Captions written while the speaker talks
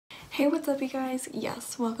Hey, what's up you guys?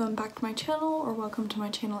 Yes, welcome back to my channel, or welcome to my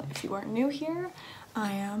channel if you are new here.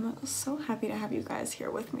 I am so happy to have you guys here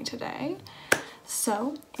with me today.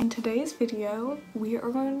 So in today's video we are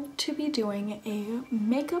going to be doing a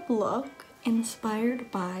makeup look inspired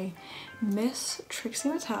by Miss Trixie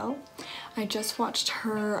Mattel. I just watched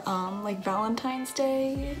her like Valentine's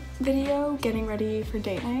Day video getting ready for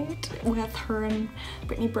date night with her and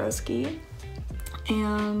Brittany Broski,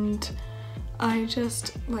 and I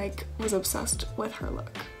just like was obsessed with her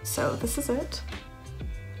look. So this is it.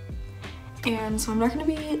 And so I'm not gonna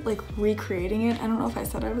be like recreating it. I don't know if I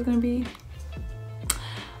said I was gonna be,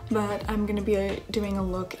 but I'm gonna be doing a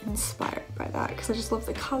look inspired by that because I just love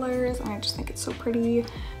the colors and I just think it's so pretty.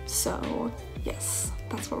 So yes,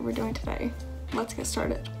 that's what we're doing today. Let's get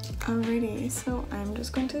started. Alrighty, so I'm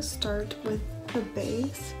just going to start with the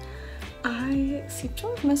base. I seem to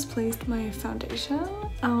have misplaced my foundation,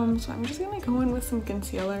 so I'm just gonna go in with some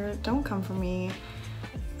concealer. Don't come for me.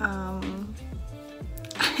 I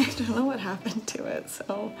don't know what happened to it,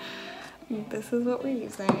 so this is what we're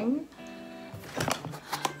using.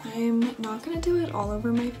 I'm not gonna do it all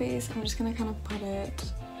over my face. I'm just gonna kind of put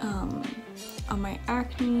it on my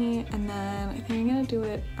acne, and then I think I'm gonna do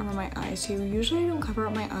it over my eyes too. Usually I don't cover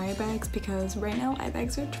up my eye bags because right now eye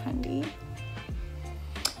bags are trendy.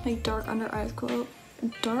 Like dark under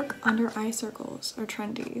eye circles are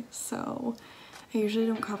trendy, so I usually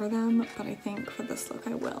don't cover them, but I think for this look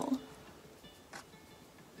I will.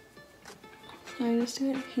 So I just do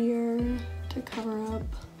it here to cover up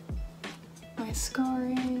my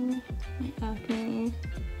scarring, my acne,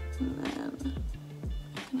 and then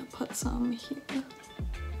I'm gonna put some here.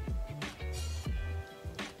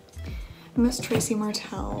 Miss Trixie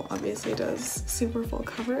Mattel obviously does super full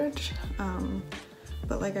coverage,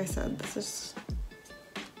 but like I said, this is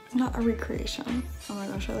not a recreation. Oh my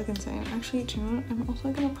gosh, I look insane. Actually, do you know what? I'm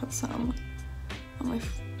also gonna put some on my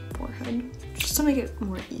forehead just to make it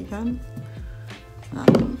more even.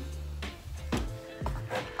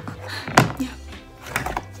 Yeah.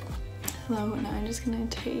 So now I'm just gonna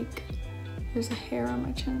take, there's a hair on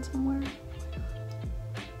my chin somewhere.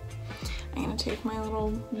 I'm gonna take my little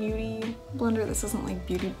beauty blender. This isn't like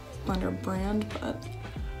Beauty Blender brand, but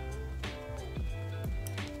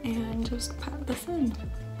and just pat this in.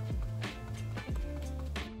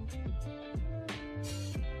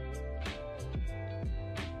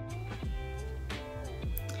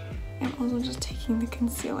 I'm also just taking the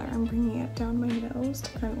concealer and bringing it down my nose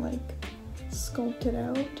to kind of like sculpt it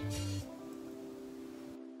out.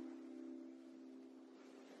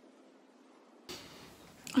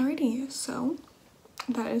 Alrighty, so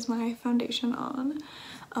that is my foundation on.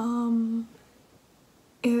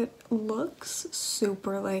 It looks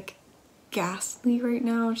super like ghastly right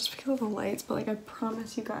now just because of the lights, but like I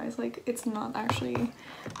promise you guys, like it's not actually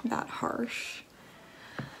that harsh.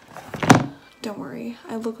 Don't worry,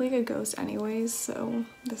 I look like a ghost anyways, so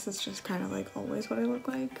this is just kind of like always what I look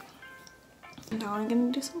like. Now I'm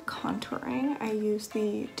gonna do some contouring. I use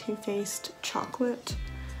the Too Faced chocolate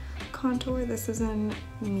contour. This is in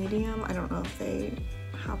medium. I don't know if they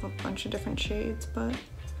have a bunch of different shades, but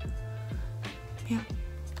yeah.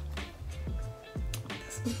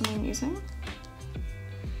 This is what I'm using. It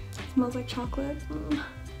smells like chocolate.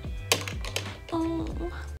 Oh.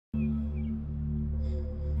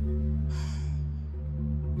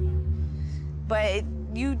 But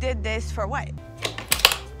you did this for what?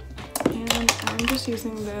 And I'm just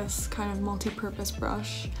using this kind of multi-purpose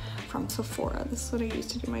brush from Sephora. This is what I use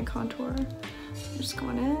to do my contour. I'm just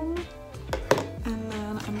going in, and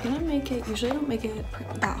then I'm gonna make it, usually I don't make it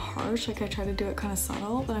that harsh, like I try to do it kind of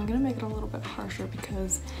subtle, but I'm gonna make it a little bit harsher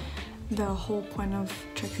because the whole point of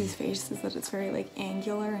Trixie's face is that it's very like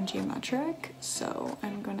angular and geometric, so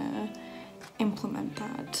I'm gonna implement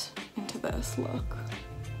that into this look.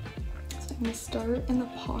 So I'm gonna start in the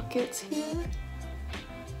pockets here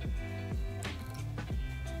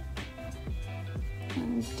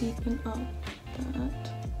and deepen up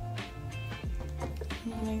that,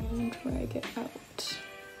 and then I'm gonna drag it out.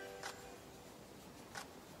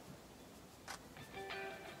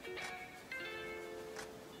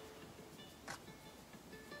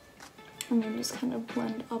 And then just kind of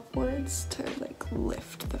blend upwards to like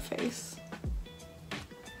lift the face.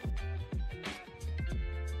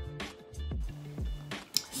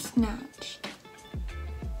 Snatched.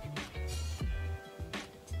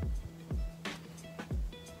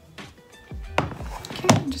 Okay,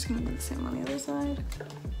 I'm just gonna do the same on the other side.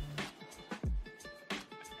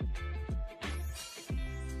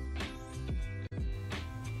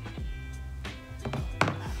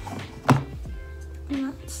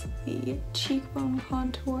 And that's the cheekbone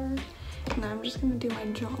contour. Now I'm just gonna do my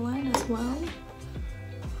jawline as well.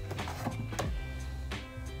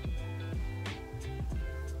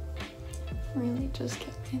 Really just get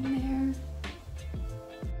in there.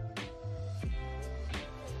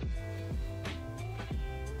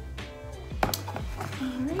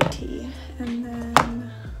 Alrighty, and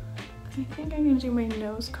then I think I'm gonna do my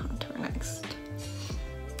nose contour next.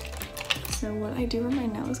 So what I do for my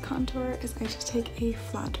nose contour is I just take a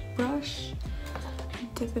flat brush,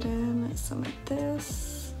 dip it in some of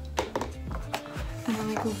this, and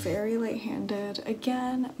then I go very light-handed.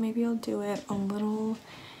 Again, maybe I'll do it a little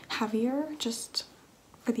heavier just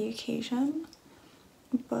for the occasion,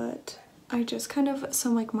 but I just kind of,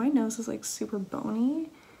 so like my nose is like super bony,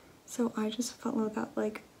 so I just follow that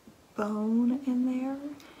like bone in there,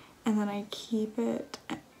 and then I keep it,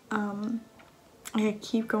 I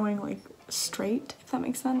keep going like straight, if that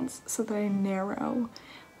makes sense, so that I narrow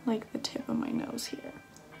like the tip of my nose here.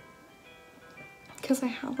 Because I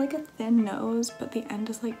have like a thin nose, but the end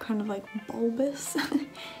is like kind of like bulbous,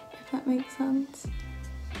 if that makes sense.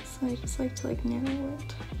 So I just like to like narrow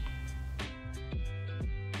it.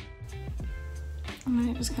 And then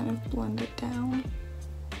I just kind of blend it down.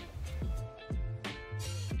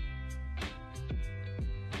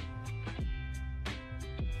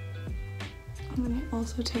 And then I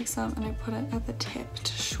also take some and I put it at the tip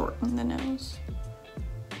to shorten the nose.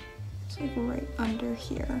 It's like right under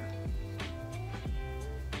here.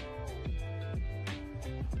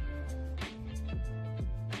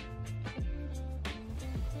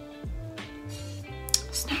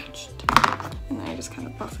 Snatched. And then I just kind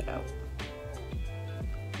of buff it out.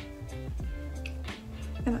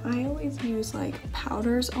 And I always use like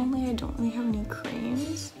powders only. I don't really have any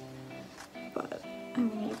creams, but I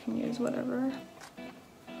mean, you can use whatever.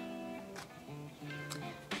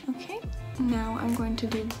 Okay, now I'm going to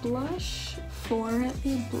do blush. For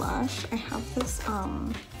the blush, I have this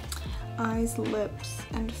Eyes, Lips,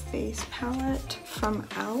 and Face palette from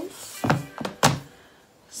e.l.f.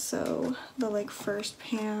 So the like first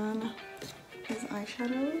pan is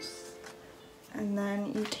eyeshadows, and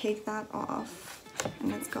then you take that off,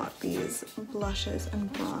 and it's got these blushes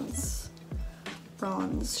and bronze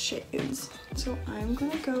shades. So I'm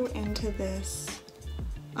gonna go into this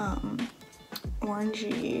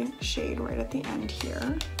orangey shade right at the end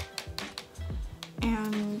here.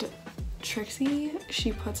 And Trixie,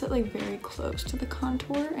 she puts it like very close to the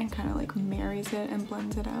contour and kind of like marries it and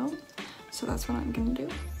blends it out. So that's what I'm gonna do.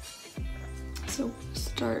 So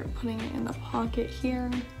start putting it in the pocket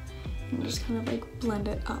here and just kind of like blend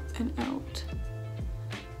it up and out.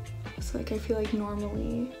 So like I feel like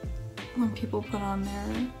normally when people put on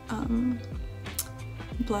their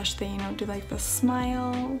blush, they, you know, do like the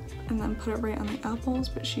smile and then put it right on the apples,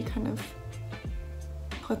 but she kind of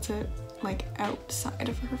puts it like outside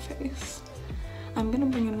of her face. I'm gonna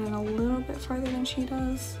bring it in a little bit farther than she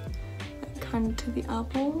does, like kind of to the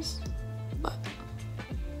apples, but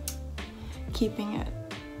keeping it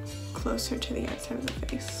closer to the outside of the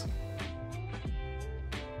face.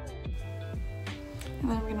 And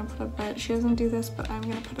then I'm gonna put a bit, she doesn't do this, but I'm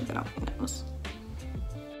gonna put a bit on my nose.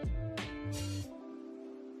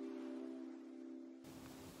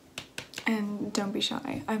 And don't be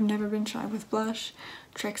shy. I've never been shy with blush.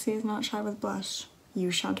 Trixie is not shy with blush. You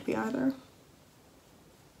shan't be either.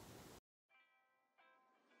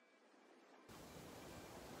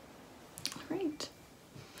 Great.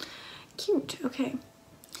 Cute, okay.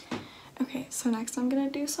 Okay, so next I'm gonna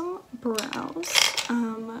do some brows.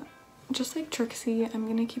 Just like Trixie, I'm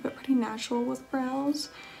gonna keep it pretty natural with brows.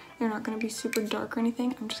 They're not gonna be super dark or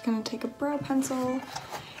anything. I'm just gonna take a brow pencil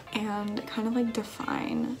and kind of like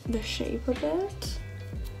define the shape a bit.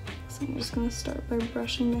 So I'm just gonna start by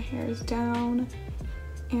brushing the hairs down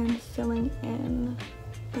and filling in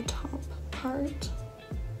the top part.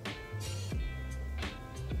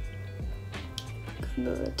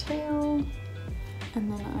 Go to the tail,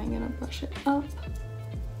 and then I'm gonna brush it up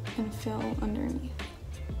and fill underneath.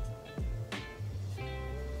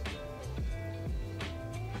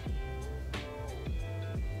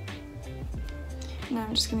 Now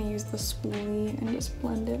I'm just gonna use the spoolie and just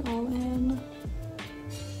blend it all in.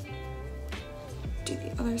 Do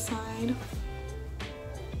the other side.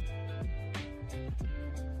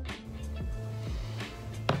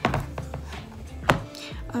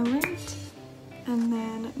 Alright, and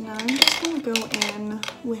then now I'm just gonna go in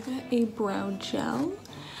with a brow gel,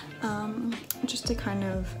 just to kind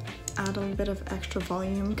of add a bit of extra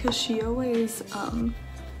volume, because she always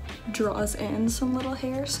draws in some little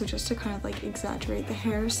hairs, so just to kind of like exaggerate the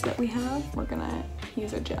hairs that we have, we're gonna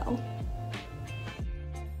use a gel.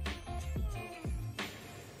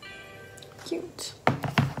 Cute.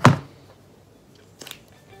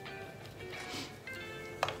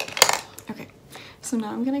 So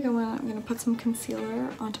now I'm gonna go in, I'm gonna put some concealer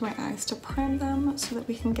onto my eyes to prime them so that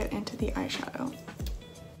we can get into the eyeshadow.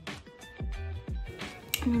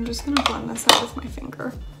 And I'm just gonna blend this out with my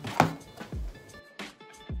finger.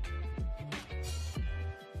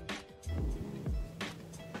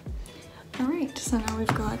 Alright, so now we've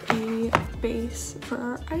got a base for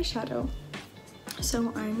our eyeshadow.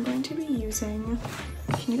 So I'm going to be using,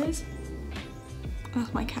 can you guys,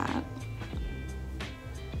 that's my cat.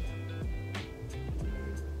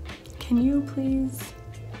 Can you please?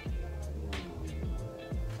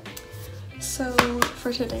 So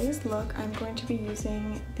for today's look, I'm going to be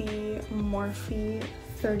using the Morphe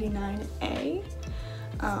 39A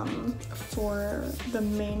for the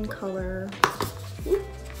main color.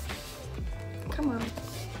 Come on.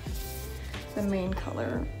 The main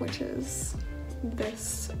color, which is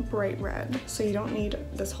this bright red. So you don't need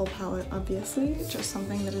this whole palette, obviously, just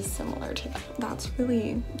something that is similar to that. That's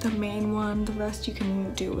really the main one. The rest you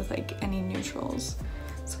can do with like any neutrals.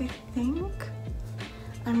 So I think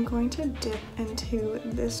I'm going to dip into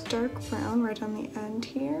this dark brown right on the end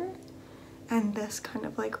here and this kind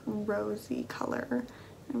of like rosy color.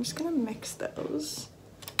 I'm just gonna mix those.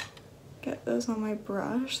 Get those on my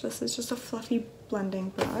brush. This is just a fluffy blending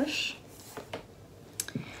brush.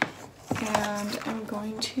 And I'm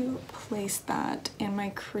going to place that in my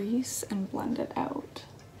crease and blend it out.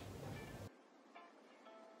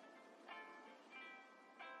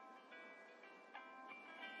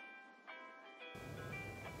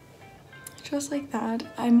 Just like that.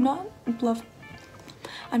 I'm not buffing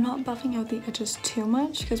out the edges too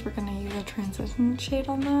much because we're gonna use a transition shade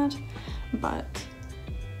on that, but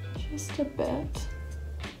just a bit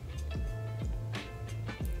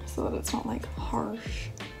so that it's not like harsh.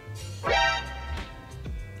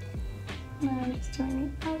 And I'm just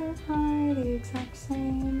doing the other eye the exact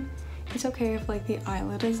same. It's okay if like the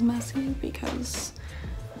eyelid is messy because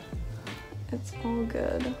it's all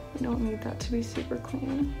good. We don't need that to be super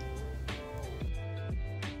clean.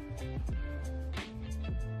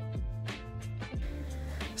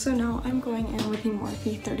 So now I'm going in with the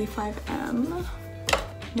Morphe 35M.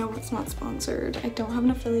 No, it's not sponsored. I don't have an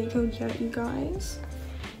affiliate code yet, you guys.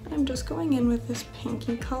 I'm just going in with this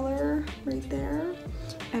pinky color right there,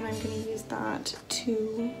 and I'm gonna use that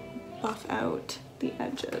to buff out the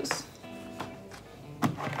edges.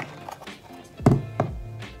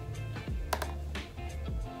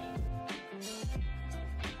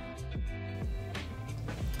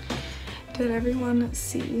 Did everyone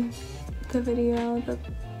see the video that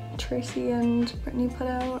Tracy and Brittany put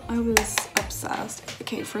out? I was obsessed.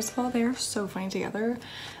 Okay, first of all, they are so funny together,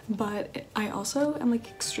 but I also am like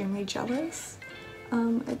extremely jealous.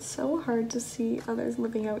 It's so hard to see others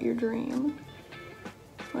living out your dream.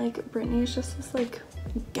 Like Brittany is just this like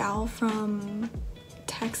gal from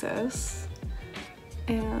Texas,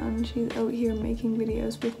 and she's out here making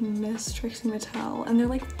videos with Miss Trixie Mattel, and they're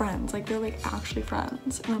like friends, like they're like actually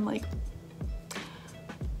friends, and I'm like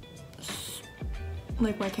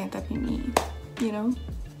why can't that be me, you know?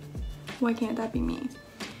 Why can't that be me?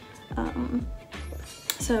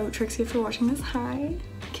 So Trixie, if you're watching this, hi,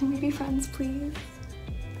 can we be friends please?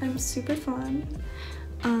 I'm super fun.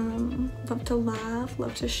 Love to laugh,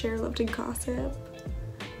 love to share, love to gossip.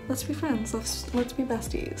 Let's be friends, let's be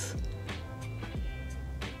besties.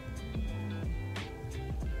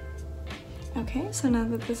 Okay, so now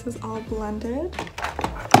that this is all blended,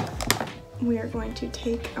 we are going to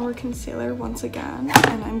take our concealer once again,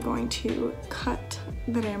 and I'm going to cut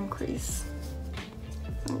the damn crease.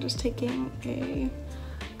 I'm just taking a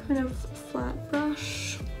kind of flat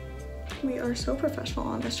brush. We are so professional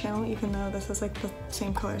on this channel, even though this is like the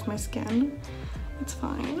same color as my skin. It's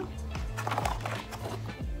fine.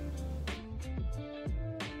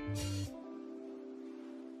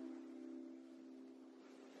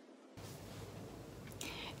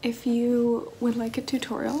 If you would like a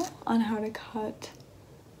tutorial on how to cut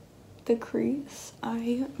the crease,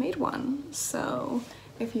 I made one. So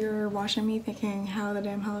if you're watching me thinking, how the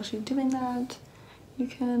damn hell is she doing that, you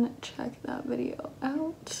can check that video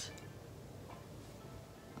out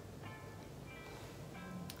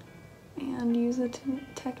and use the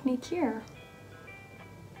technique here.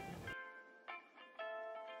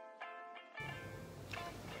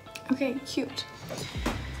 Okay, cute.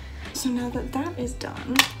 So now that that is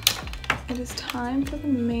done, it is time for the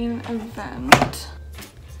main event.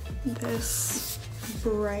 This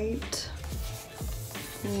bright,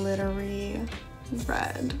 glittery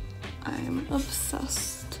red. I'm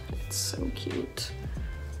obsessed. It's so cute.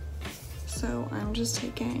 So I'm just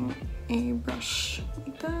taking a brush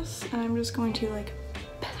like this, and I'm just going to like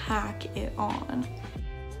pack it on.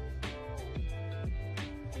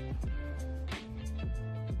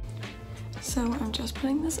 So I'm just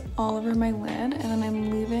putting this all over my lid, and then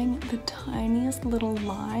I'm leaving the tiniest little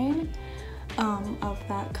line of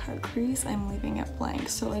that cut crease. I'm leaving it blank,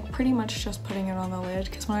 so like pretty much just putting it on the lid,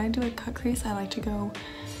 because when I do a cut crease I like to go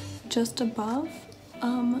just above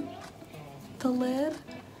the lid,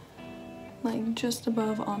 like just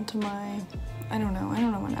above onto my, I don't know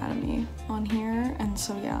anatomy on here, and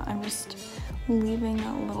so yeah, I'm just leaving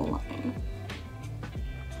that little line.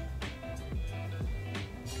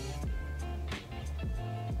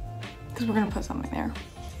 Because we're gonna put something there,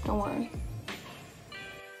 don't worry.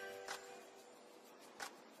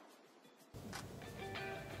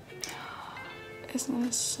 Isn't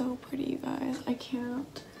this so pretty, you guys? I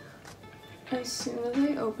can't. As soon as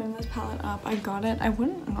I opened this palette up, I got it. I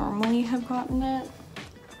wouldn't normally have gotten it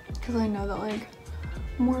because I know that like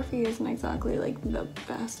Morphe isn't exactly like the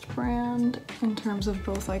best brand in terms of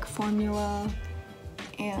both like formula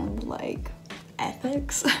and like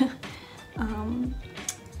ethics.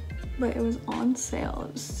 But it was on sale.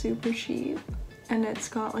 It was super cheap and it's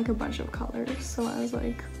got like a bunch of colors, so I was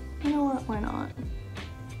like, you know what, why not?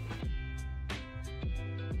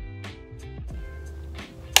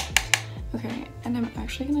 Okay, and I'm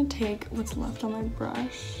actually gonna take what's left on my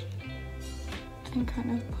brush and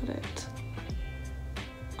kind of put it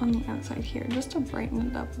on the outside here just to brighten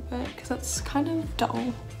it up a bit because that's kind of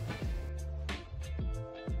dull.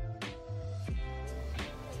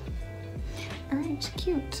 Alright,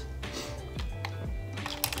 cute.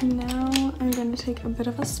 Now I'm going to take a bit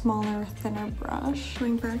of a smaller, thinner brush.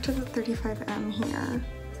 Going back to the 35M here,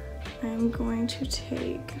 I'm going to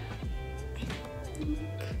take, I think,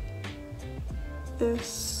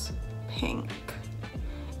 this pink,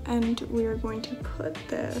 and we are going to put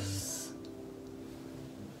this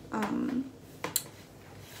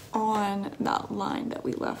on that line that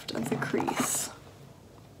we left of the crease.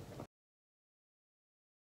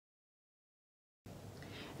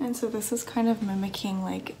 And so this is kind of mimicking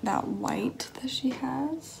like that white that she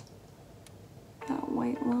has, that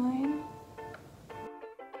white line.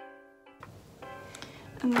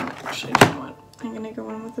 And then actually, you know what? I'm gonna go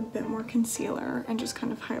in with a bit more concealer and just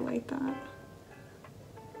kind of highlight that.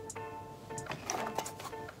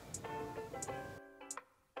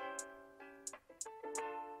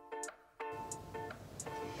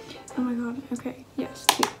 Oh my god, okay, yes,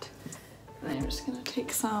 cute. And I'm just gonna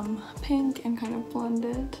take some pink and kind of blend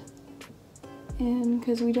it in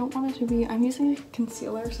because we don't want it to be, I'm using a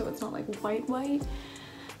concealer so it's not like white,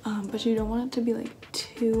 but you don't want it to be like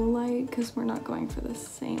too light because we're not going for the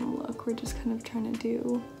same look. We're just kind of trying to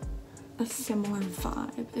do a similar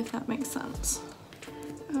vibe, if that makes sense.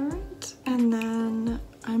 All right, and then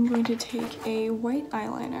I'm going to take a white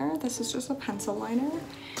eyeliner. This is just a pencil liner,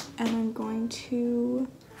 and I'm going to,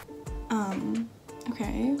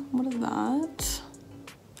 okay, what is that?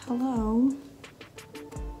 Hello.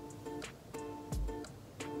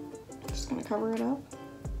 Just gonna cover it up.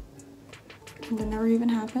 That never even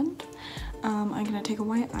happened. I'm gonna take a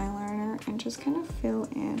white eyeliner and just kind of fill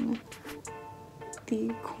in the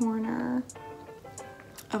corner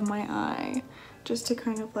of my eye just to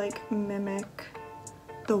kind of like mimic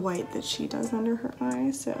the white that she does under her eye.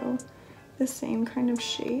 So the same kind of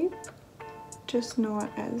shape, just not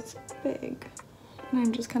as big. And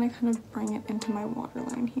I'm just gonna kind of bring it into my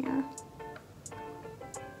waterline here.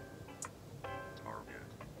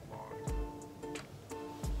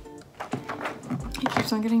 It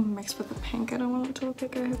keeps on getting mixed with the pink. I don't want it to look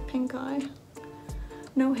like I have pink eye.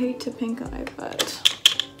 No hate to pink eye, but it's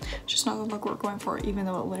just not the look we're going for, even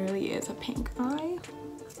though it literally is a pink eye.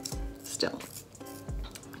 Still,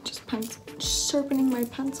 just sharpening my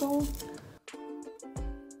pencil.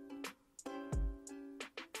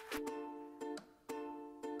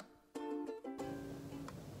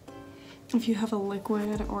 If you have a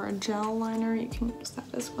liquid or a gel liner, you can use that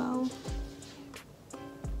as well.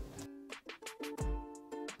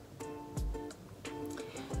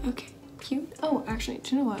 Okay, cute. Oh, actually,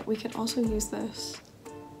 do you know what? We could also use this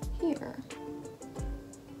here.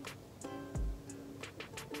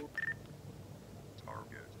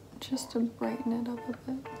 Just to brighten it up a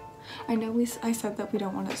bit. I know I said that we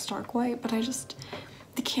don't want it stark white, but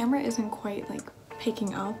the camera isn't quite like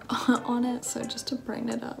picking up on it, so just to brighten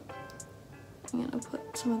it up, I'm gonna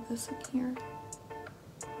put some of this in here.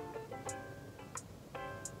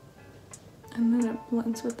 And then it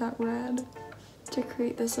blends with that red to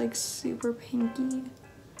create this like super pinky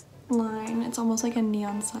line. It's almost like a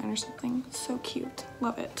neon sign or something. So cute.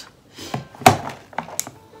 Love it.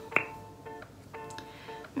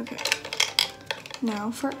 Okay.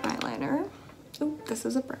 Now for eyeliner. Oh, this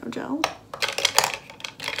is a brow gel.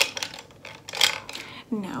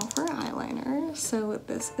 Now for eyeliner. eyeliner. So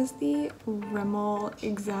this is the Rimmel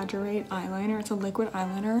Exaggerate eyeliner. It's a liquid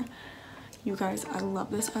eyeliner. You guys, I love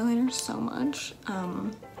this eyeliner so much.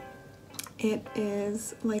 It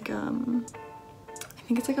is like, I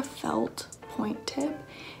think it's like a felt point tip.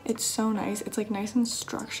 It's so nice. It's like nice and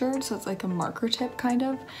structured, so it's like a marker tip kind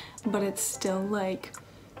of, but it's still like,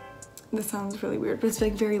 this sounds really weird, but it's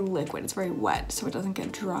like very liquid. It's very wet, so it doesn't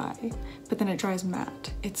get dry, but then it dries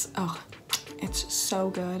matte. It's so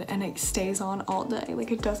good, and it stays on all day.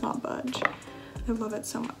 Like, it does not budge. I love it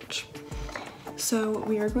so much. So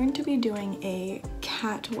we are going to be doing a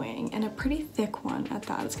cat wing, and a pretty thick one at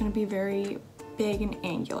that. It's going to be very big and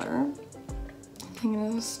angular. I'm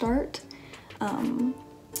going to start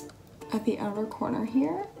at the outer corner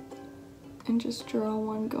here and just draw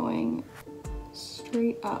one going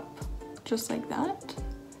straight up, just like that.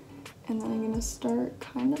 And then I'm going to start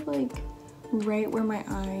kind of like right where my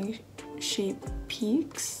eye shape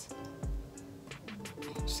peaks.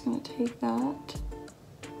 I'm just going to take that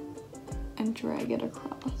and drag it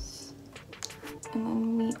across, and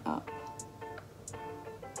then meet up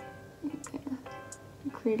right there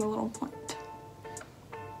and create a little point.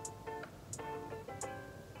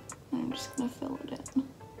 And I'm just gonna fill it in.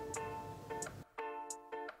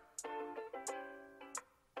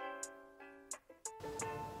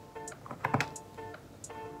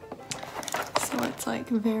 So it's like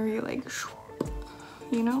very like,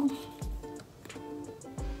 you know?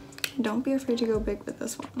 Don't be afraid to go big with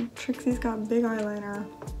this one. Trixie's got big eyeliner,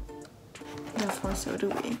 therefore so do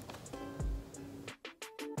we.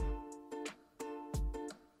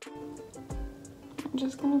 I'm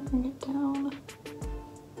just gonna bring it down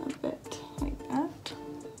a bit like that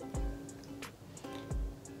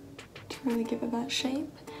to really give it that shape.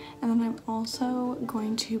 And then I'm also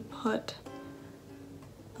going to put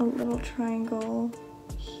a little triangle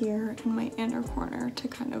here in my inner corner to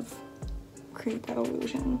kind of create that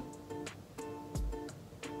illusion,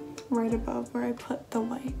 right above where I put the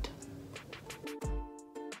white.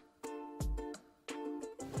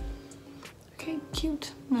 Okay,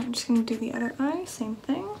 cute. Now I'm just gonna do the other eye, same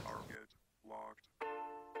thing.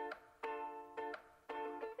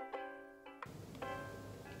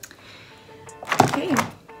 Okay.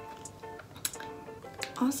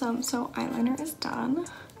 Awesome, so eyeliner is done.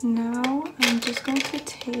 Now I'm just going to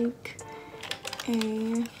take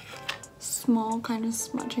a small kind of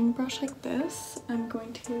smudging brush like this. I'm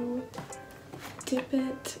going to dip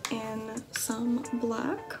it in some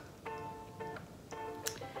black,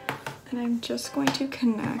 and I'm just going to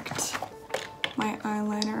connect my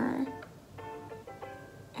eyeliner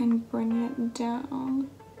and bring it down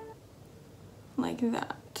like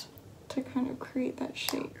that to kind of create that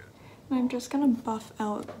shape. And I'm just gonna buff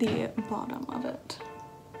out the bottom of it,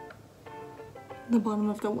 the bottom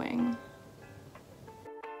of the wing.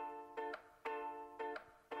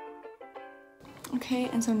 Okay,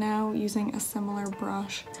 and so now using a similar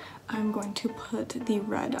brush, I'm going to put the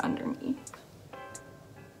red underneath.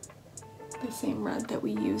 The same red that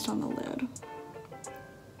we used on the lid.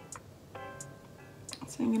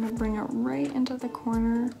 So I'm gonna bring it right into the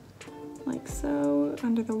corner, like so,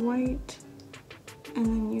 under the white, and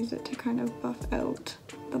then use it to kind of buff out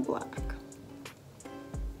the black.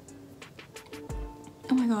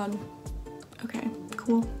 Oh my god. Okay,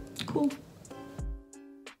 cool, cool.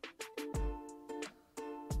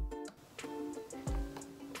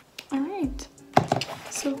 Alright,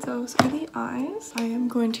 so those are the eyes. I am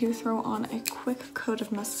going to throw on a quick coat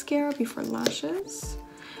of mascara before lashes.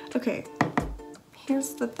 Okay,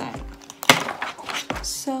 here's the thing.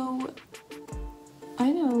 So,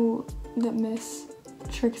 I know that Miss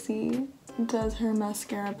Trixie does her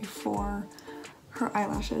mascara before her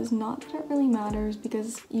eyelashes. Not that it really matters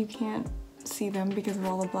because you can't see them because of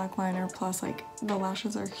all the black liner, plus like the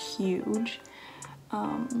lashes are huge.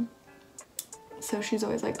 So she's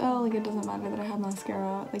always like, oh, like it doesn't matter that I have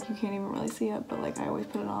mascara, like you can't even really see it, but like I always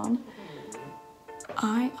put it on.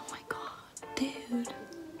 Oh my god, dude.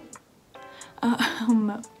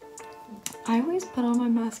 I always put on my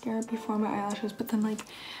mascara before my eyelashes, but then like,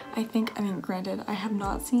 I mean, granted, I have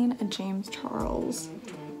not seen a James Charles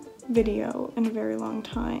video in a very long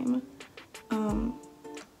time,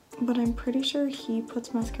 but I'm pretty sure he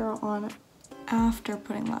puts mascara on after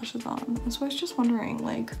putting lashes on. And so I was just wondering,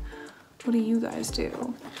 like, what do you guys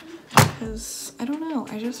do? Because I don't know,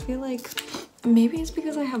 I just feel like maybe it's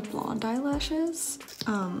because I have blonde eyelashes.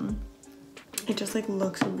 It just like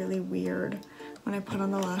looks really weird when I put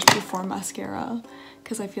on the lash before mascara,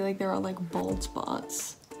 because I feel like there are like bald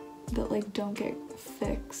spots that like don't get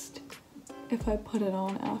fixed if I put it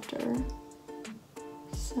on after.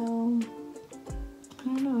 So I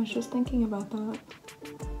don't know, I was just thinking about that.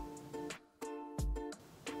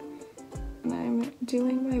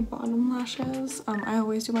 doing my bottom lashes. I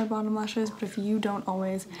always do my bottom lashes, but if you don't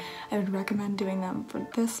always, I would recommend doing them for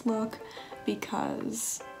this look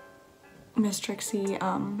because Miss Trixie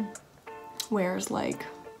wears like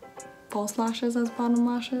false lashes as bottom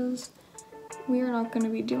lashes. We are not going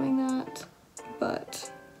to be doing that,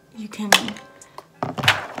 but you can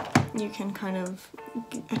kind of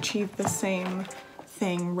achieve the same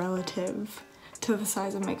thing relative to the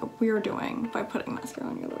size of makeup we are doing by putting mascara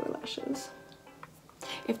on your lower lashes,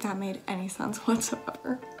 if that made any sense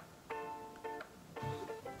whatsoever.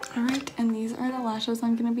 Alright, and these are the lashes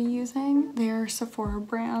I'm going to be using. They're Sephora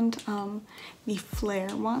brand, the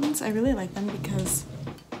Flare ones. I really like them because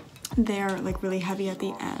they're like really heavy at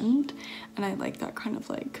the end, and I like that kind of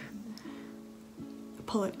like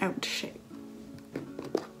pull it out shape,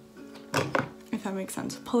 if that makes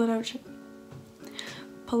sense. Pull it out shape.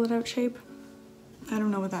 Pull it out shape. I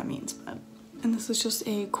don't know what that means, but, and this is just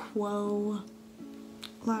a Quo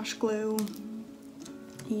lash glue.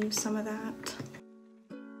 Use some of that.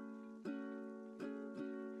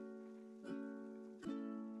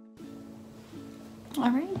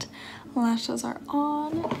 Alright, lashes are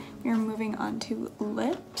on. We are moving on to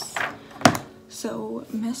lips. So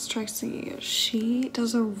Miss Trixie, she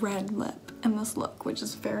does a red lip in this look, which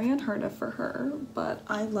is very unheard of for her, but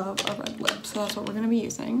I love a red lip, so that's what we're going to be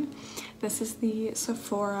using. This is the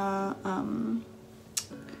Sephora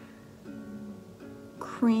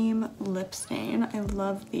cream lip stain. I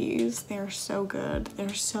love these. They're so good.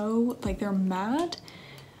 They're so, like, they're matte,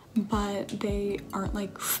 but they aren't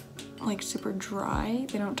like super dry.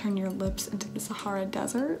 They don't turn your lips into the Sahara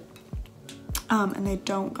Desert. And they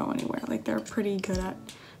don't go anywhere. Like, they're pretty good at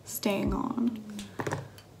staying on.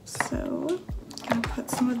 So I'm gonna put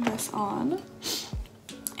some of this on.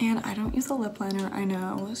 And I don't use a lip liner, I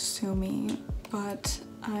know, sue me, but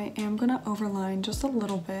I am gonna overline just a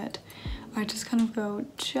little bit. I just kind of go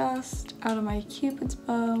just out of my Cupid's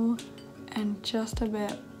bow and just a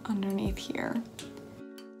bit underneath here.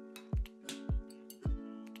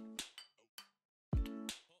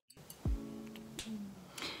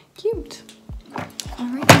 Cute.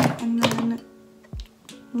 Alright, and then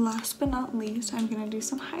last but not least, I'm gonna do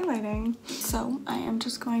some highlighting. So I am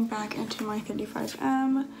just going back into my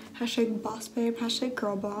 35M, hashtag boss babe, hashtag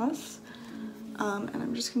girl boss. And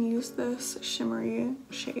I'm just gonna use this shimmery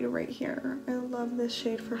shade right here. I love this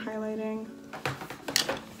shade for highlighting.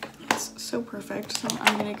 It's so perfect. So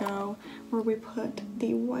I'm gonna go where we put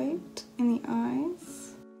the white in the eyes.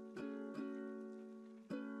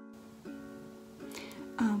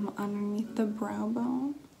 Underneath the brow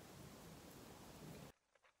bone.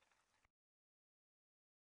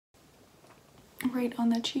 Right on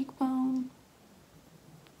the cheekbone.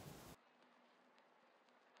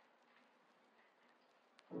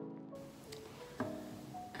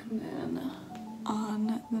 And then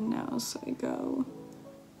on the nose, so I go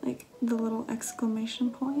like the little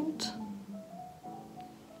exclamation point.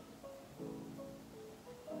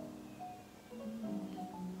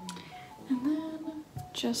 And then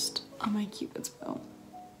just on my Cupid's bow.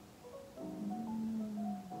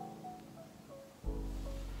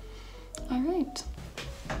 Alright.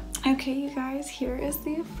 Okay, you guys, here is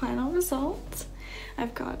the final result.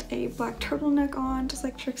 I've got a black turtleneck on, just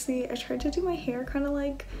like Trixie. I tried to do my hair kind of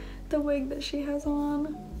like the wig that she has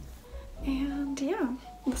on. And yeah,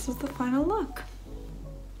 this is the final look.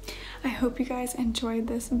 I hope you guys enjoyed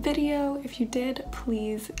this video. If you did,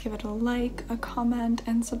 please give it a like, a comment,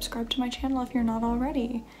 and subscribe to my channel if you're not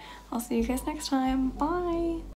already. I'll see you guys next time. Bye!